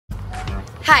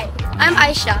I'm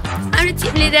Aisyah. I'm the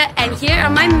team leader and here are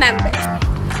my members.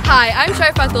 Hi, I'm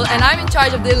Syarifatul and I'm in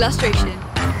charge of the illustration.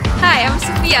 Hi, I'm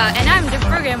Sofea and I'm the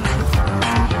programmer.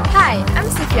 Hi, I'm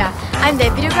Sofea. I'm the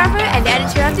videographer and the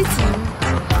editor of the team.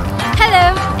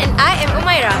 Hello, and I am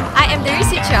Umairah. I am the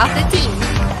researcher of the team.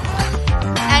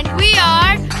 And we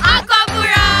are Aqua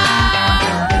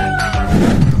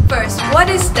First, what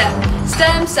is STEM?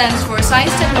 STEM stands for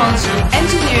Science, Technology,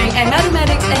 Engineering, and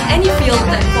Mathematics, and any field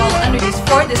that fall under these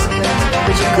 4 disciplines,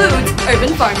 which includes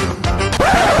urban farming.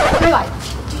 Wait,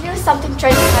 do you know something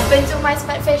trying to happen to Umai's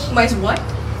pet fish? Umai's what?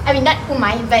 I mean, not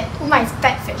Umai, but Umai's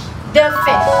pet fish. The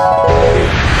fish.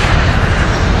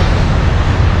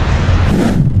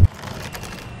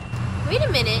 Wait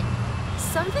a minute.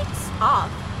 Something's off.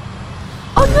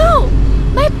 Oh no!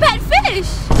 My pet fish!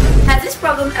 Has this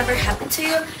problem ever happened to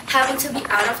you? Having to be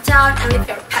out of town and leave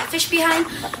your pet fish behind?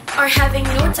 Or having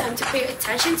no time to pay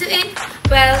attention to it?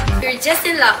 Well, you're just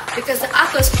in luck because the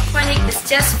Aqua Smartponic is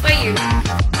just for you.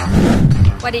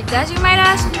 What it does, you might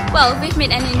ask? Well, we've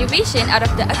made an innovation out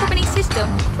of the aquaponic system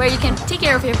where you can take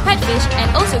care of your pet fish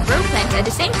and also grow plants at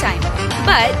the same time.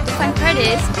 But the fun part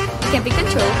is, it can be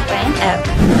controlled by an app.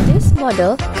 This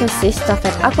model consists of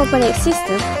an aquaponic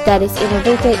system that is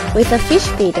innovated with a fish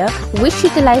feeder which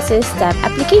utilizes STEM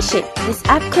application. This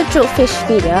app-controlled fish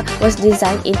feeder was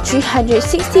designed in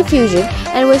 360 Fusion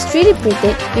and was 3D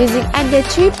printed using Ender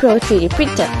 3 Pro 3D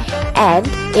printer. And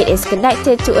it is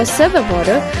connected to a server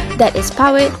model that is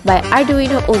powered by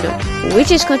Arduino Uno, which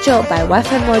is controlled by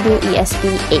Wi-Fi module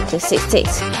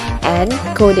ESP8266 and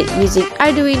coded using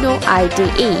Arduino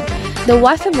IDE. The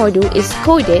Wi-Fi module is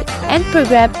coded and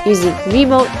programmed using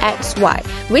Remote XY,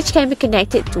 which can be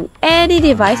connected to any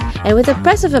device, and with the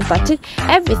press of a button,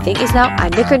 everything is now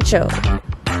under control.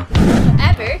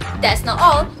 However, that's not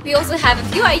all. We also have a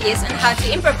few ideas on how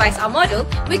to improvise our model,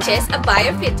 which is a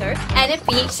biofilter and a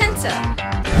pH sensor.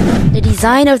 The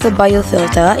design of the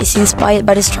biofilter is inspired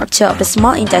by the structure of the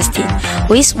small intestine.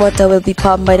 Wastewater will be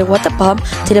pumped by the water pump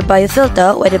to the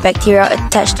biofilter, where the bacteria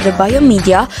attached to the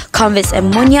biomedia converts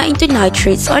ammonia into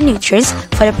nitrates or nutrients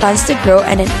for the plants to grow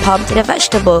and then pumped to the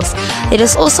vegetables. It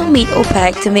is also made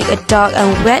opaque to make a dark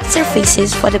and wet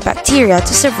surfaces for the bacteria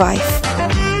to survive.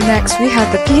 Next, we have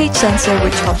the pH sensor,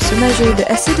 which helps to measure the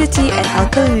acidity and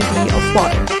alkalinity of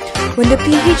water. When the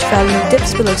pH value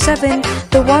dips below 7,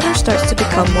 the water starts to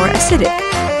become more acidic.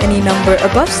 Any number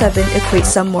above 7 equates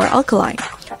some more alkaline.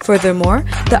 Furthermore,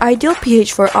 the ideal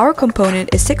pH for our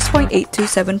component is 6.8 to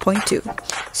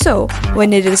 7.2. So,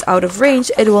 when it is out of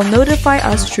range, it will notify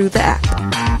us through the app.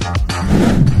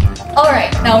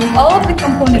 Alright, now with all of the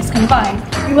components combined,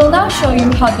 we will now show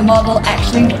you how the model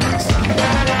actually works.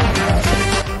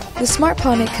 The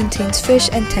Smartponic contains fish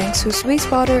and tanks whose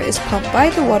wastewater is pumped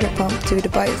by the water pump to the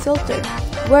biofilter,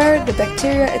 where the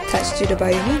bacteria attached to the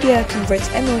biomedia converts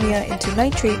ammonia into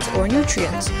nitrates or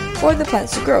nutrients for the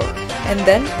plants to grow, and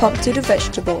then pumped to the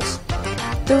vegetables.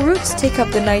 The roots take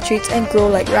up the nitrates and grow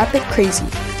like rapid crazy.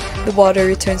 The water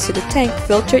returns to the tank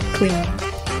filtered clean.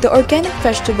 The organic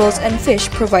vegetables and fish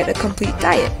provide a complete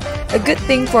diet, a good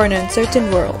thing for an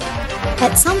uncertain world.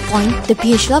 At some point, the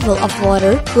pH level of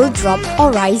water will drop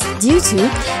or rise due to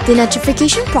the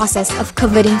nitrification process of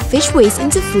converting fish waste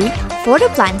into food for the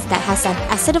plants that has an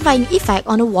acidifying effect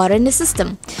on the water in the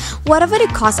system. Whatever the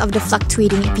cause of the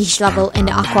fluctuating pH level in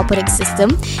the aquaponic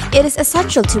system, it is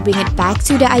essential to bring it back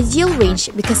to the ideal range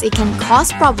because it can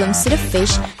cause problems to the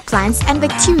fish, plants, and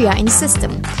bacteria in the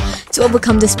system. To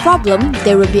overcome this problem,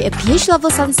 there will be a pH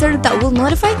level sensor that will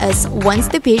notify us once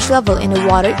the pH level in the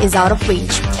water is out of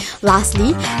range.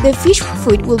 Lastly, the fish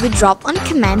food will be dropped on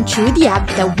command through the app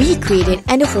that we created,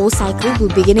 and the whole cycle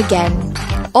will begin again.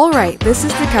 Alright, this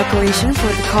is the calculation for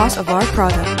the cost of our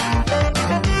product.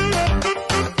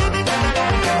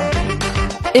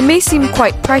 It may seem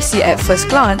quite pricey at first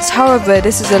glance, however,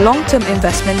 this is a long-term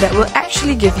investment that will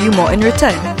actually give you more in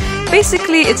return.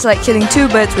 Basically, it's like killing 2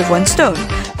 birds with 1 stone.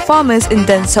 Farmers in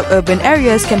dense suburban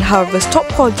areas can harvest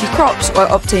top-quality crops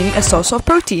while obtaining a source of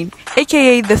protein,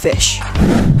 aka the fish.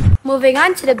 Moving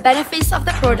on to the benefits of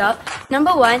the product.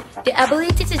 Number 1, the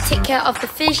ability to take care of the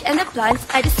fish and the plants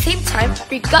at the same time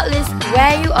regardless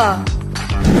where you are.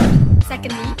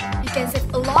 Secondly, you can save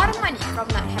a lot of money from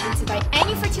not having to buy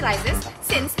any fertilizers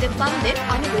since the plant live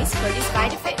on the waste produced by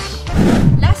the fish.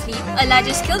 Lastly, a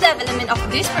larger scale development of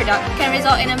this product can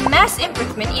result in a mass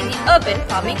improvement in the urban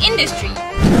farming industry.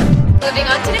 Moving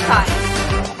on to the price.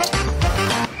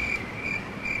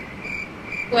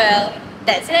 Well,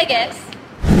 that's it I guess.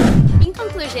 In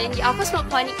conclusion, the Aqua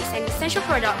Smartponic is an essential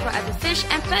product for every fish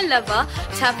and plant lover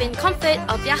to have in comfort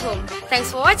of their home.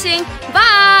 Thanks for watching.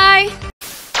 Bye!